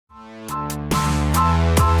Hey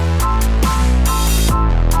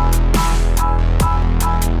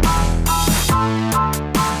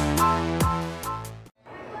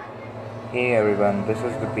everyone, this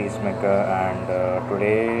is the Peacemaker, and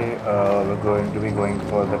today we're going to be going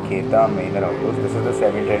for the Kheta Manor Outpost. This is the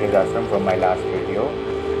 7th trading ashram from my last video.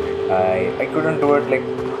 I couldn't do it like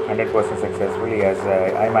 100% successfully, as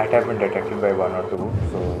I might have been detected by one or two,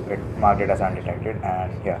 so it marked it as undetected,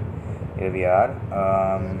 and yeah, here we are.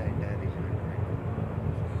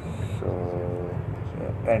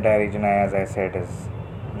 The entire region, as I said, is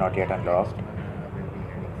not yet unlocked.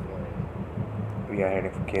 We are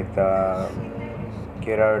heading for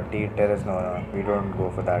Kera T Terrace. No, we don't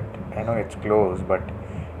go for that. I know it's close, but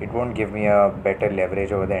it won't give me a better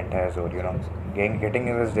leverage over the entire zone, you know. Getting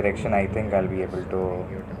in this direction, I think I'll be able to.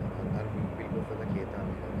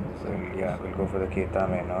 Yeah, we'll go for the Kheta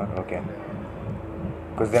Manor. Okay.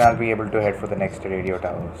 Because then I'll be able to head for the next radio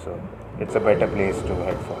tower. So it's a better place to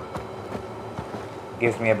head for.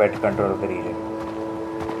 Gives me a better control of the region.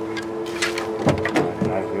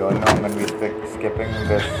 As we all know, I'm going to be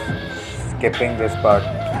skipping this part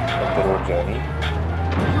of the road journey.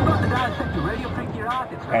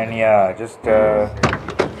 And yeah, just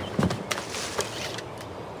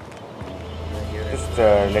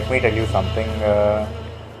let me tell you something.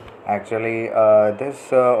 Actually,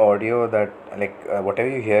 this audio that whatever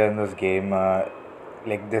you hear in this game,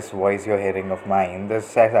 like this voice you're hearing of mine, this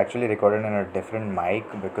is actually recorded in a different mic,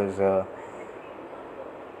 because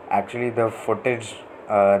actually the footage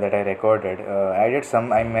that I recorded,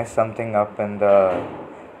 I messed something up in the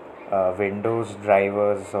Windows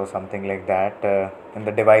drivers or something like that, in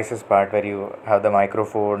the devices part where you have the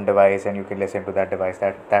microphone device and you can listen to that device,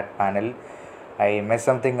 that panel. I messed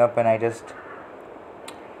something up, and I just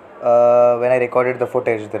when I recorded the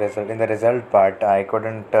footage, in the result part, I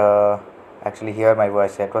couldn't actually hear my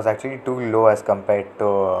voice. It was actually too low as compared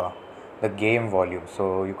to the game volume,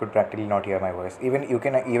 so you could practically not hear my voice. You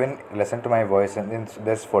can even listen to my voice in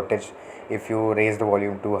this footage. If you raise the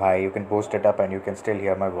volume too high, you can boost it up and you can still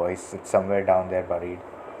hear my voice. It's somewhere down there buried.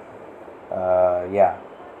 Yeah,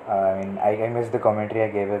 I mean, I missed the commentary I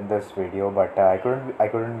gave in this video, but I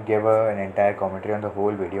couldn't give an entire commentary on the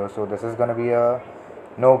whole video, so this is gonna be a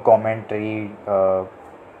no commentary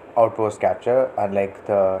outpost capture, unlike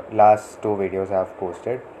the last two videos I've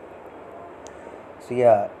posted. So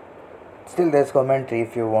yeah, still there's commentary.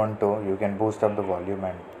 If you want to, you can boost up the volume,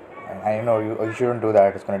 and I know you shouldn't do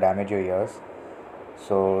that, it's gonna damage your ears.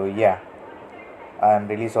 So yeah, I'm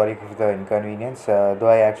really sorry for the inconvenience, though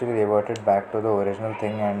I actually reverted back to the original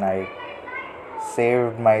thing and I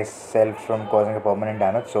saved myself from causing a permanent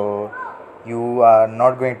damage, so you are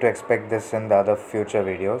not going to expect this in the other future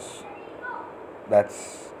videos.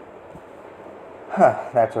 That's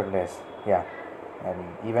what it is. Yeah, and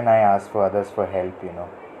even I asked for others for help, you know,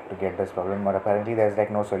 to get this problem, but apparently there's like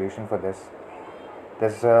no solution for this.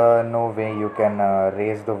 There's no way you can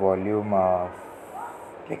raise the volume.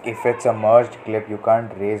 Like if it's a merged clip, you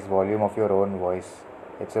can't raise volume of your own voice.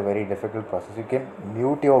 It's a very difficult process. You can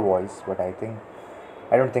mute your voice, but I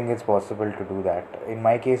don't think it's possible to do that. In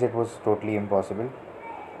my case, it was totally impossible.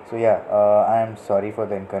 So yeah, I am sorry for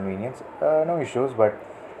the inconvenience. No issues, but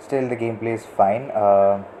still the gameplay is fine.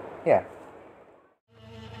 Yeah.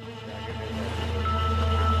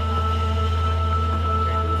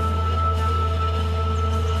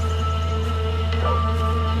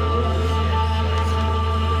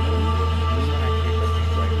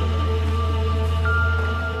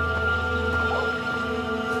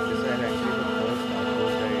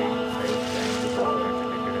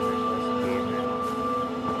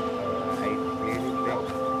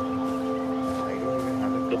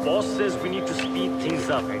 The boss says we need to speed things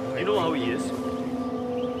up. You know how he is.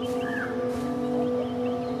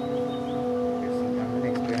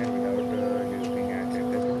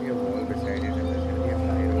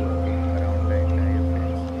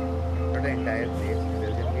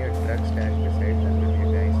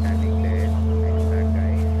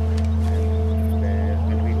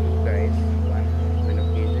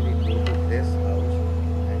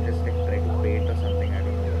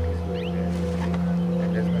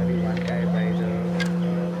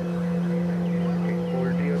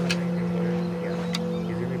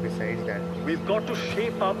 We've got to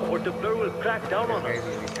shape up or the bear will crack down on us.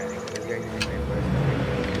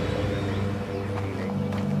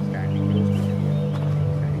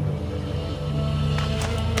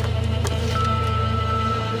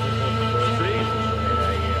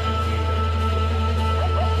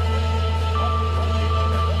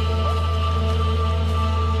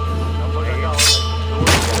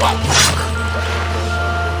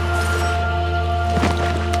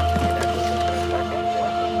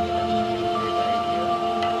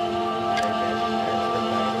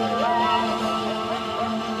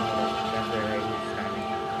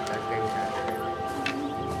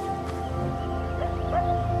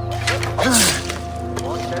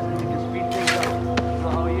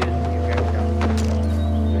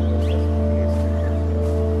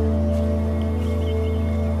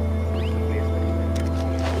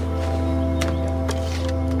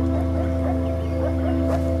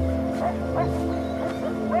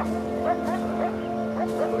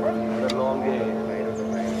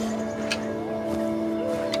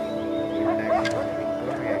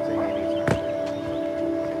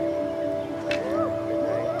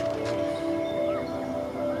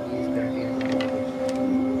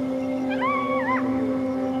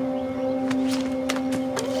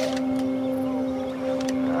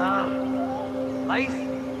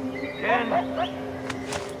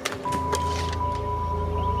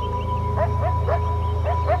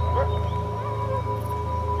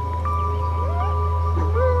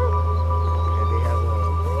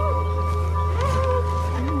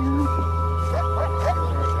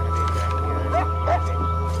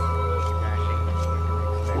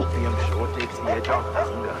 takes the edge off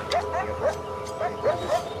hunger.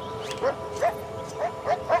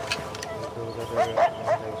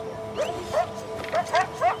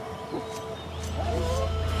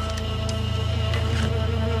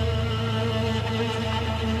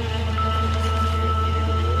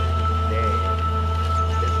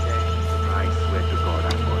 I swear to God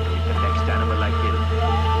I'm going to eat the next animal I kill,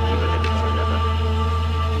 even if it's a leopard.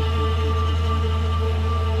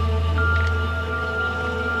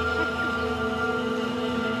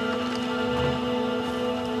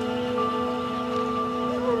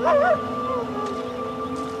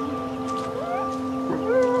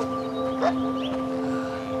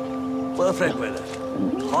 Perfect weather.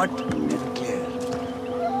 Hot and clear.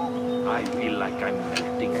 I feel like I'm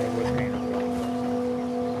melting.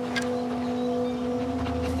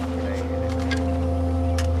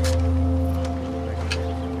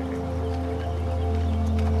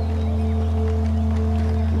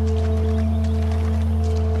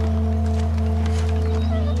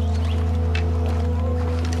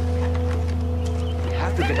 We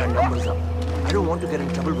have to get our numbers up. I don't want to get in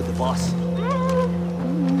trouble with the boss.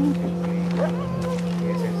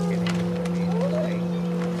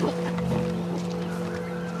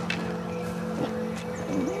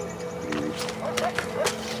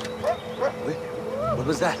 Wait, what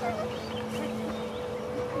was that?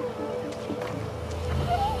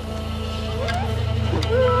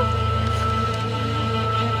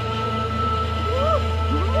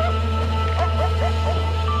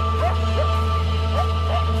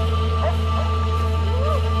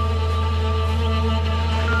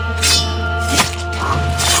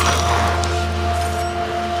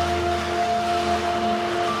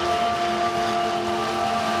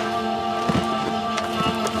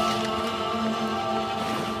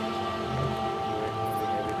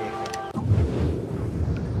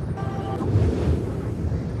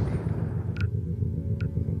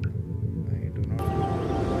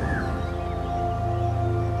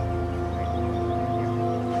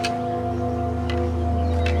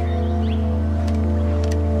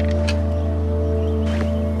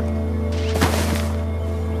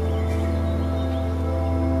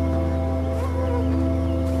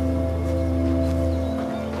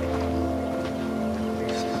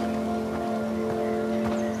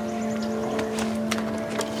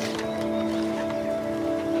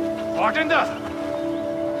 Bartender!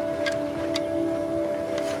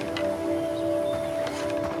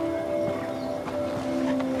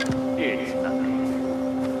 It's nothing.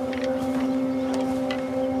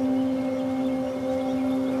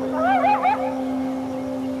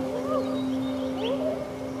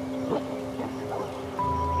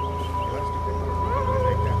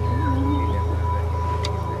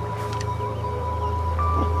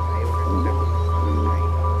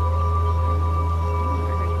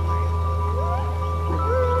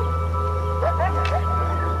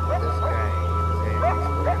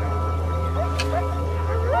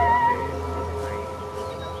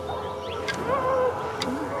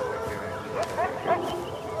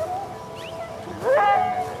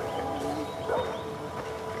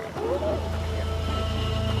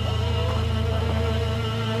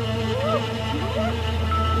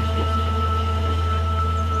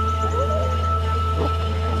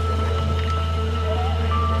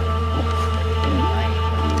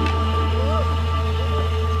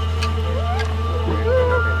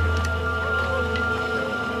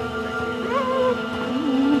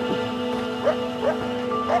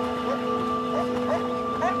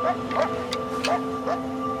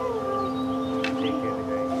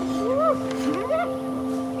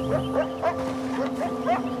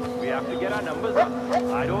 We have to get our numbers up.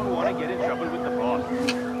 I don't want to get in trouble with the boss.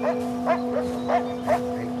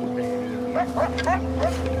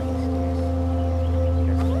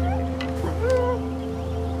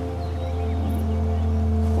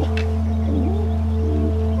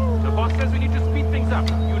 The boss says we need to speed things up.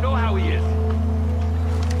 You know how he is.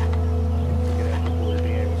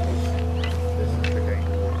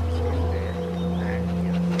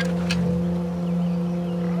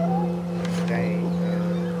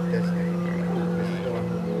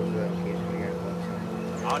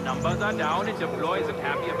 Our numbers are down and Deploy isn't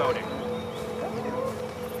happy about it.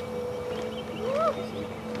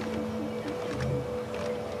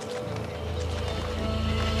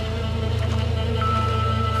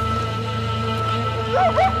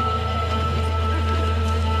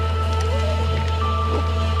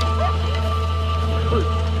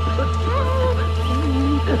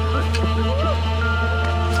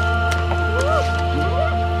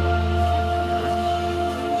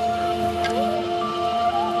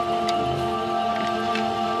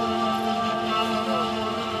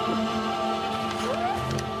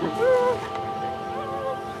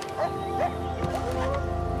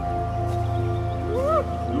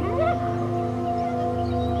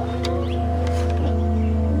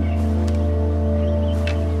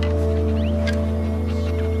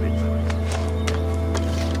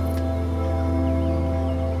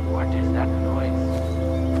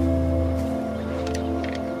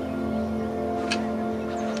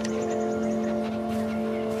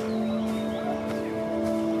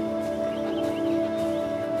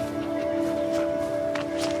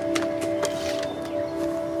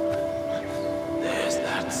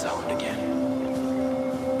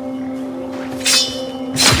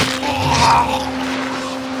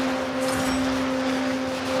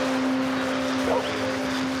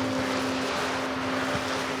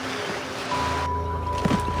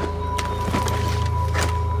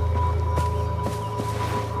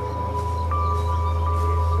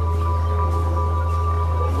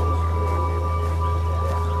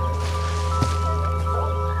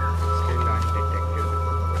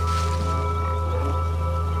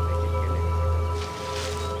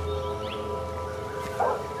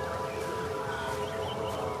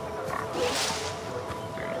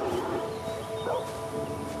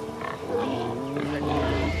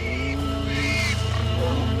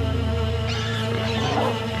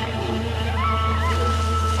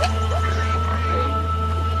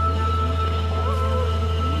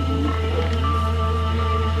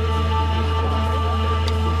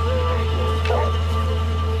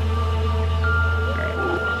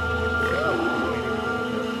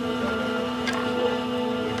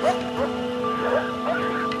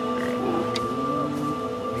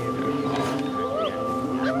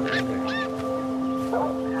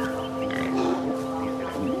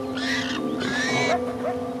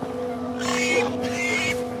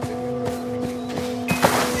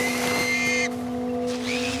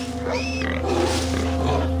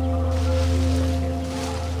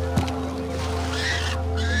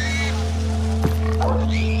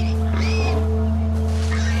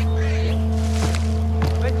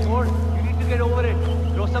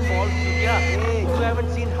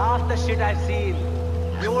 haven't seen half the shit I've seen.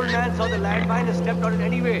 The old man saw the landmine and stepped on it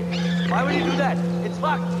anyway. Why would he do that? It's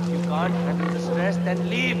fucked. If you can't handle the stress, then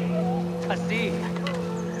leave. Hussy.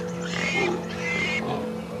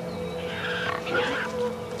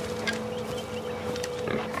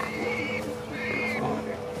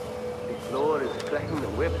 The floor is cracking the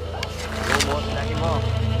whip. No more stacking off.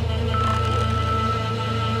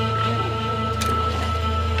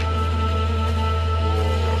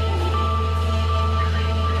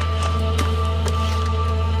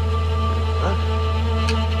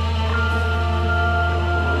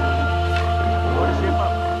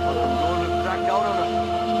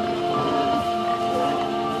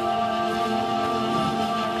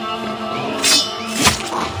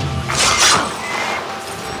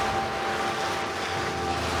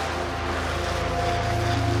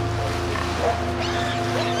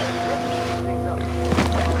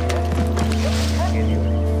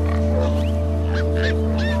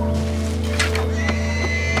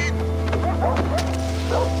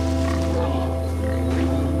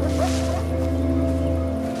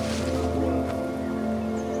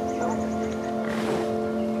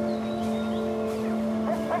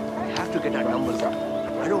 To get our numbers up.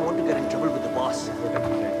 I don't want to get in trouble with the boss. At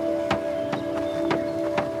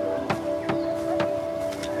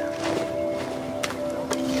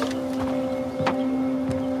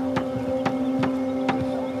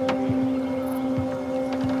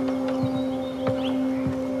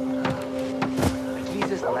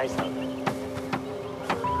least it's nice out.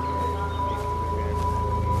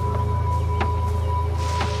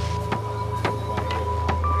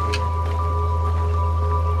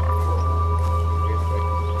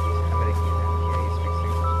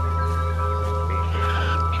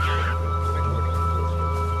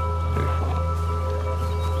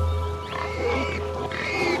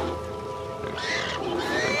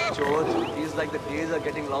 Feels like the days are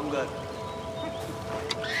getting longer.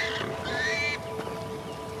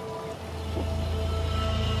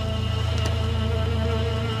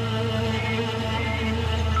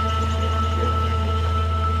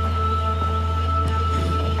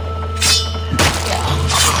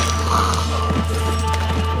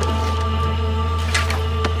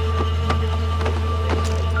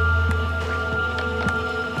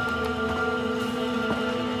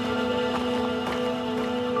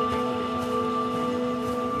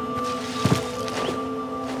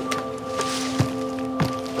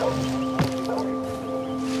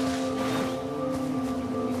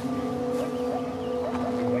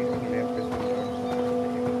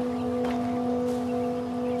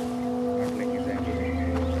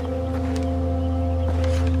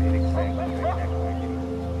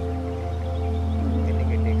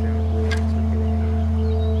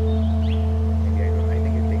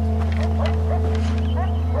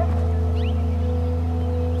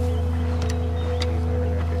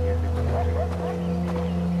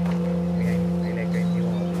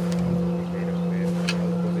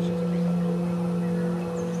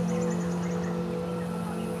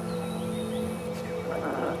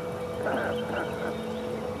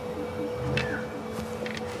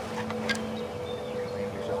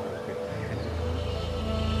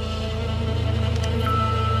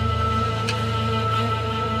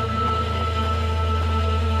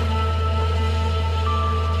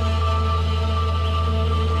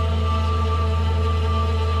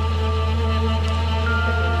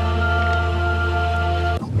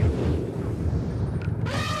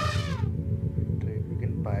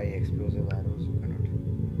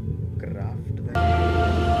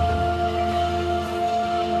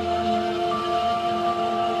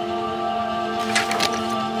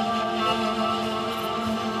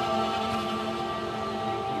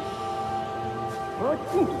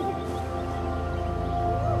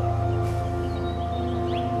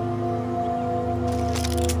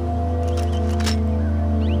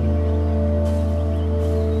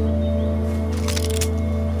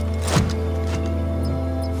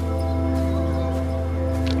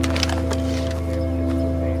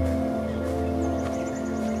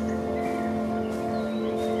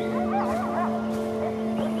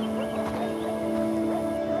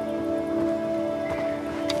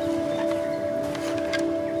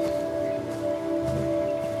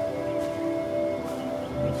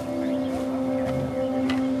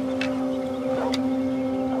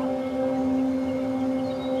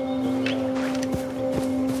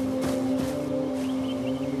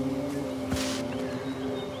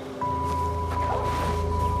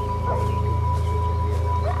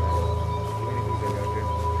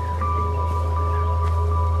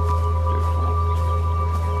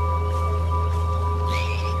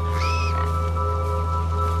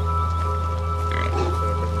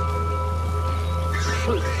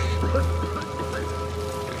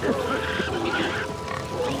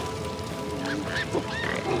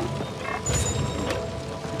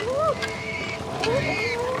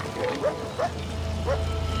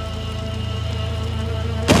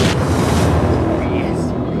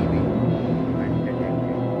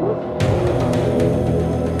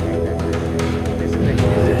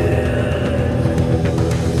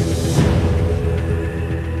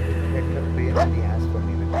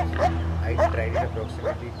 I tried it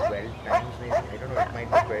approximately 12 times maybe. I don't know, it might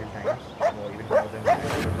be 12 times or even more than that.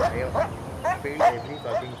 I failed every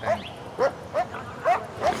fucking time.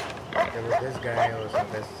 There was this guy or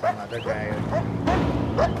there's some other guy.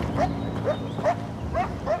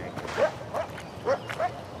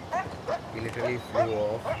 He literally flew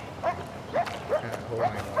off. Oh my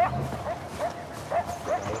god.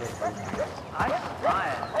 I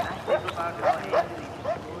smile and I think about your angry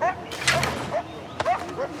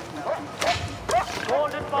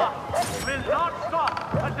golden path will not stop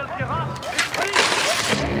until Jihad is free.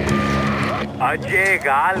 Ajay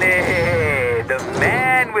Gale, the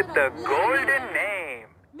man with the golden name.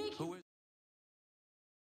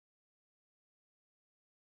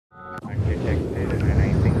 Undetected, and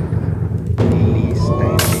I think least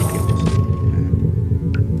time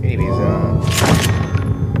anyways,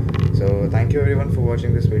 so thank you everyone for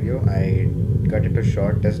watching this video. I cut it to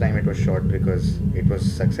short. This time it was short because it was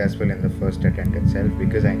successful in the first attempt itself,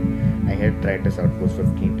 because I had tried this outpost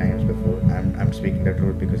 15 times before. I'm speaking the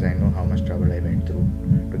truth because I know how much trouble I went through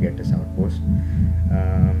to get this outpost.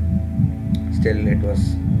 Still it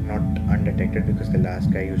was not undetected because the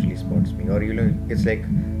last guy usually spots me, or it's like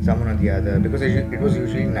someone on the other, because it was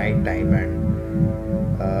usually night time, and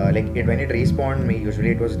when it respawned me,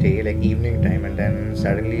 usually it was day, like evening time, and then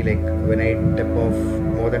suddenly when I tip off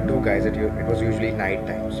more than 2 guys, it was usually night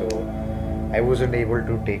time. So I wasn't able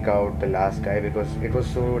to take out the last guy because it was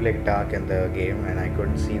so dark in the game and I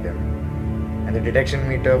couldn't see them. And the detection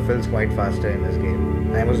meter fills quite faster in this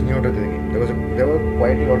game. I was new to the game. There were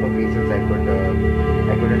quite a lot of reasons I couldn't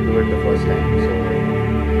do it the first time. So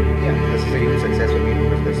yeah, this is a huge success for me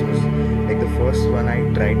because this was the first one I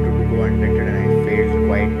tried to go undetected and I failed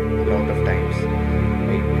quite a lot of times.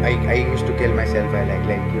 I used to kill myself.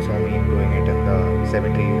 Like you saw me doing it in the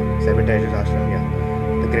sabotage ashram. Yeah,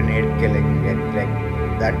 the grenade killing, and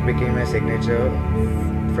that became a signature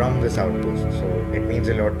from this outpost. So it means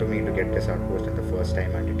a lot to me to get this outpost at the first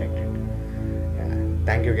time undetected. Yeah.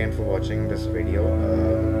 Thank you again for watching this video.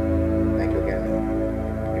 Thank you again.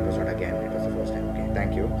 It was not again, it was the first time. Okay,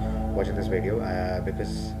 thank you for watching this video,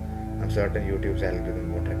 because I'm certain YouTube's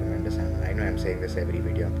algorithm won't recommend this. I know I'm saying this every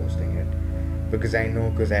video I'm posting it, because I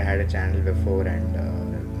had a channel before and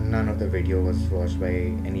none of the video was watched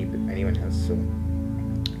by anyone else. So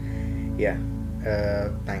yeah,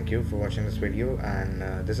 thank you for watching this video, and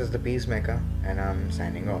this is the Peacemaker, and I'm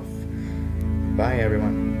signing off. Bye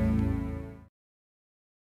everyone.